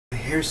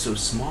hair's so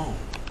small.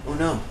 Oh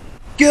no.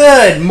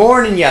 Good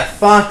morning, ya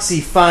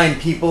foxy fine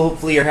people.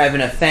 Hopefully you're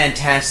having a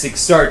fantastic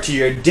start to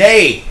your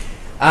day.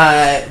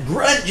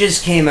 Grunt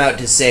just came out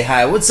to say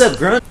hi. What's up,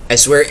 Grunt? I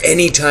swear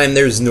anytime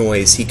there's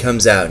noise, he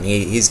comes out and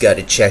he's got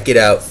to check it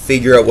out,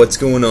 figure out what's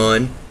going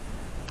on.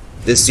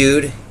 This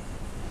dude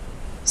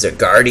is our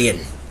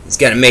guardian. He's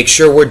got to make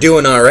sure we're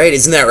doing alright.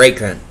 Isn't that right,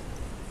 Grunt?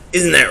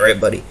 Isn't that right,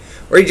 buddy?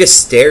 Or he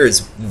just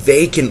stares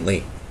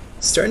vacantly.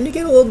 Starting to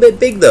get a little bit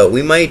big, though.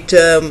 We might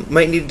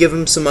need to give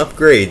him some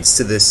upgrades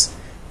to this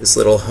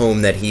little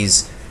home that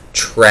he's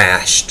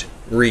trashed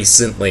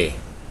recently.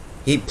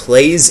 He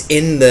plays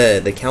in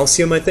the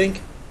calcium, I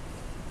think.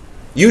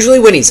 Usually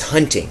when he's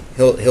hunting,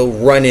 he'll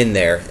run in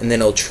there and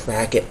then he'll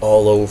track it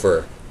all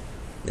over.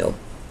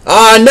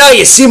 Oh no,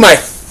 you see my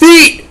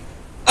feet!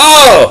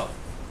 Oh!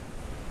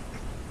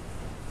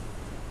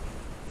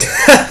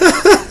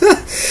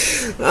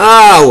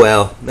 Ah,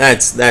 well,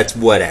 that's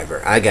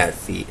whatever. I got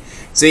feet.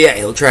 So yeah,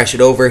 he'll trash it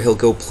over, he'll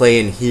go play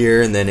in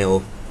here, and then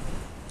he'll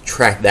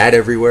track that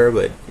everywhere,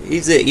 but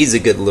he's a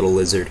good little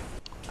lizard.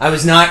 I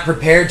was not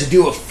prepared to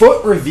do a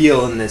foot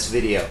reveal in this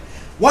video.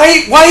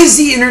 Why is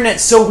the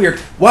internet so weird?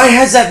 Why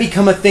has that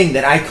become a thing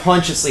that I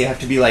consciously have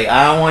to be like,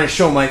 I don't want to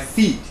show my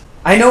feet?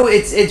 I know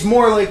it's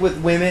more like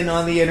with women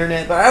on the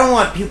internet, but I don't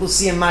want people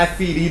seeing my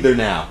feet either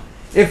now.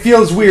 It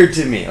feels weird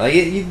to me. Like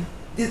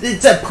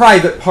it's a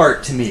private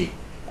part to me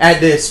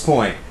at this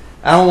point.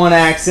 I don't want to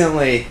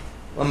accidentally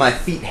let my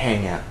feet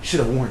hang out.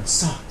 Should have worn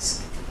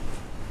socks.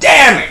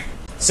 Damn it!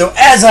 So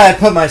as I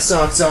put my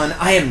socks on,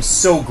 I am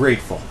so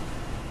grateful.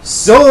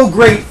 So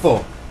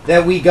grateful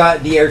that we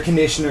got the air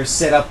conditioner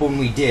set up when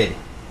we did.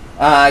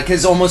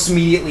 Because almost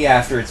immediately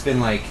after, it's been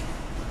like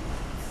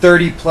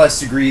 30 plus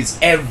degrees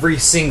every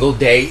single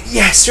day.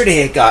 Yesterday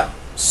it got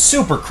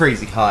super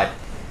crazy hot.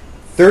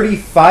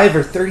 35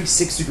 or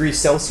 36 degrees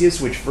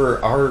Celsius, which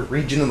for our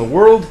region of the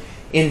world,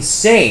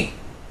 insane.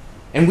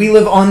 And we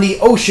live on the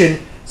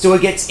ocean, so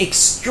it gets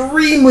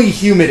extremely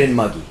humid and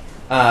muggy.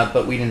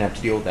 But we didn't have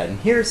to deal with that in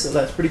here, so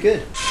that's pretty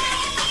good.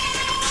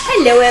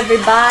 Hello,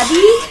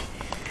 everybody.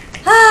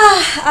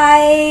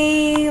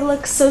 I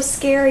look so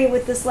scary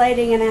with this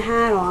lighting and a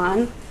hat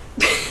on.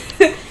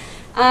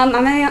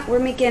 We're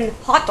making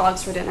hot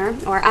dogs for dinner,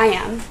 or I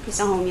am. He's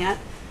not home yet.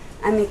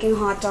 I'm making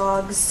hot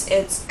dogs.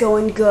 It's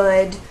going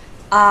good.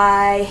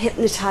 I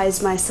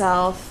hypnotized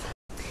myself.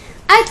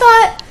 I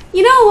thought,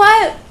 you know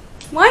what?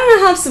 Why don't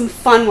I have some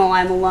fun while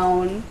I'm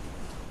alone?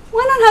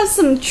 Why not have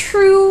some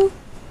true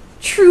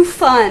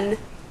fun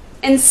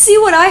and see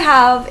what I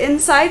have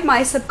inside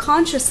my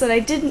subconscious that I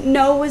didn't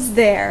know was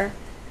there?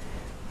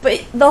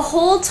 But the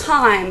whole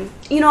time,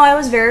 I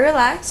was very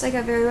relaxed. I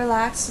got very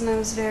relaxed and I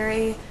was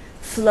very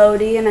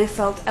floaty and I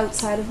felt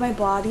outside of my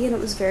body and it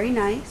was very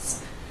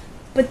nice.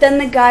 But then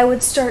the guy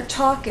would start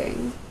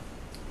talking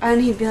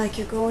and he'd be like,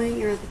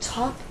 you're at the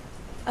top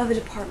of a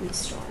department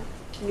store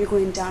and you're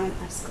going down an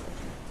escalator.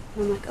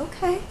 And I'm like,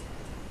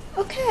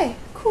 okay,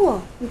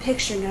 cool. I'm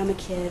picturing it. I'm a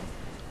kid.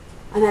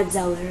 I'm at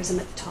Zeller's. I'm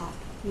at the top.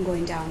 I'm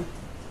going down.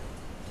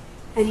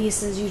 And he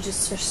says, you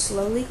just are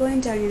slowly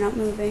going down. You're not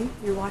moving.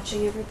 You're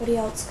watching everybody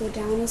else go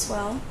down as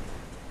well.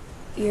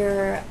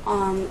 You're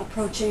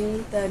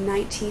approaching the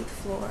 19th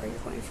floor. You're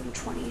going from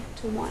 20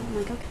 to 1. I'm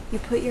like, okay. You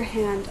put your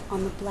hand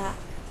on the back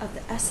of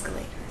the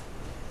escalator.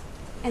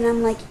 And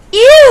I'm like,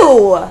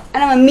 ew!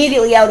 And I'm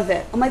immediately out of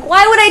it. I'm like,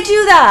 why would I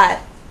do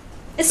that?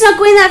 It's not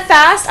going that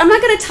fast. I'm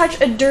not going to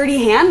touch a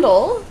dirty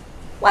handle.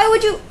 Why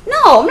would you?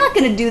 No, I'm not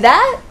going to do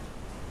that.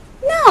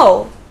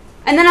 No.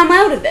 And then I'm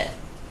out of it.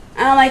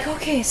 And I'm like,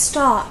 okay,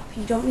 stop.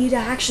 You don't need to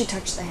actually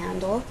touch the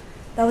handle.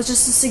 That was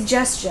just a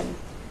suggestion.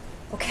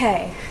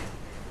 Okay.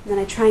 And then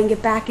I try and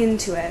get back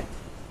into it.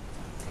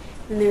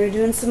 And they were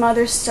doing some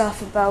other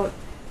stuff about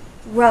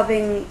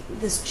rubbing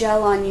this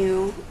gel on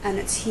you and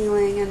it's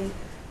healing and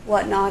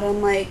whatnot.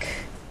 I'm like,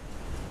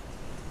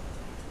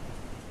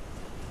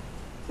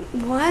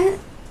 what?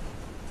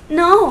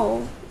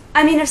 No.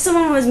 I mean, if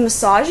someone was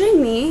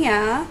massaging me,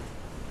 yeah.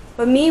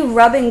 But me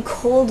rubbing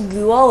cold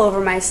goo all over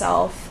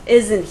myself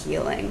isn't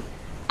healing.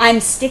 I'm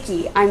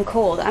sticky. I'm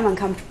cold. I'm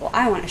uncomfortable.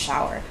 I want to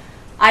shower.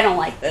 I don't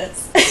like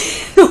this.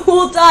 The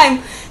whole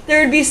time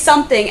there would be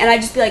something and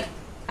I'd just be like,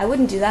 I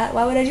wouldn't do that.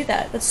 Why would I do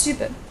that? That's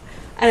stupid.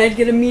 And I'd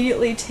get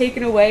immediately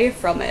taken away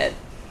from it.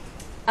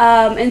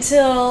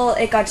 Until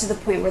it got to the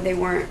point where they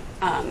weren't,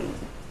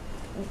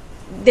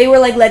 they were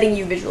like letting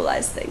you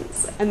visualize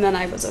things. And then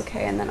I was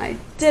okay. And then I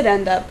did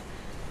end up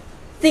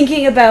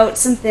thinking about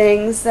some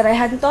things that I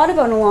hadn't thought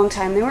about in a long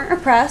time. They weren't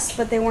repressed,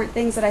 but they weren't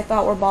things that I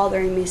thought were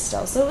bothering me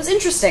still. So it was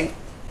interesting.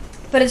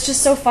 But it's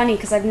just so funny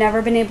because I've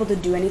never been able to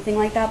do anything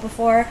like that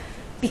before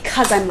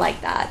because I'm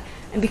like that.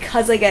 And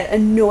because I get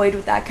annoyed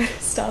with that kind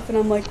of stuff. And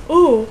I'm like,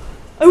 oh,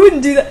 I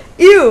wouldn't do that.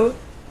 Ew,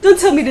 don't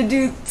tell me to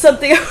do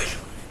something I wouldn't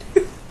want to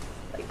do.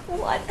 Like,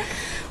 what?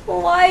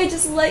 Why?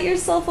 Just let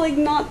yourself,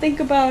 not think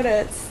about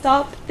it.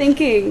 Stop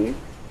thinking.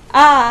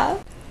 Ah.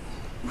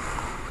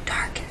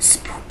 Dark and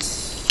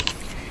spooky.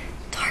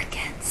 Dark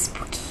and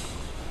spooky.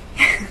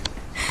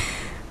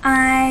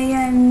 I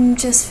am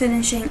just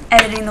finishing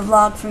editing the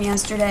vlog from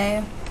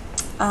yesterday.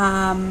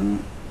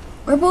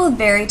 We're both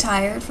very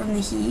tired from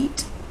the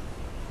heat.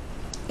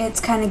 It's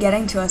kind of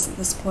getting to us at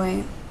this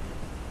point.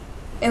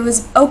 It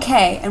was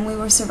okay, and we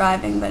were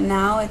surviving, but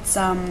now it's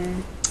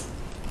kind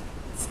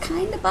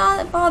of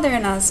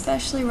bothering us,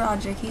 especially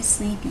Roger. He's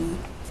sleepy.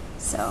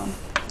 So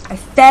I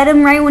fed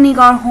him right when he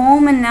got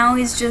home, and now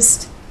he's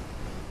just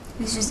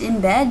in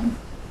bed,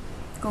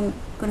 gonna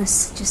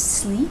just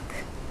sleep.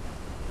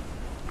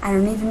 I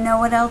don't even know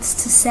what else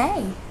to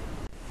say.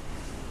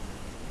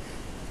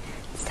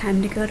 It's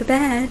time to go to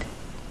bed.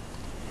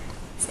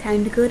 It's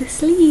time to go to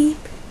sleep.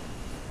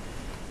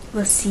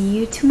 We'll see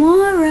you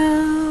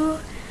tomorrow.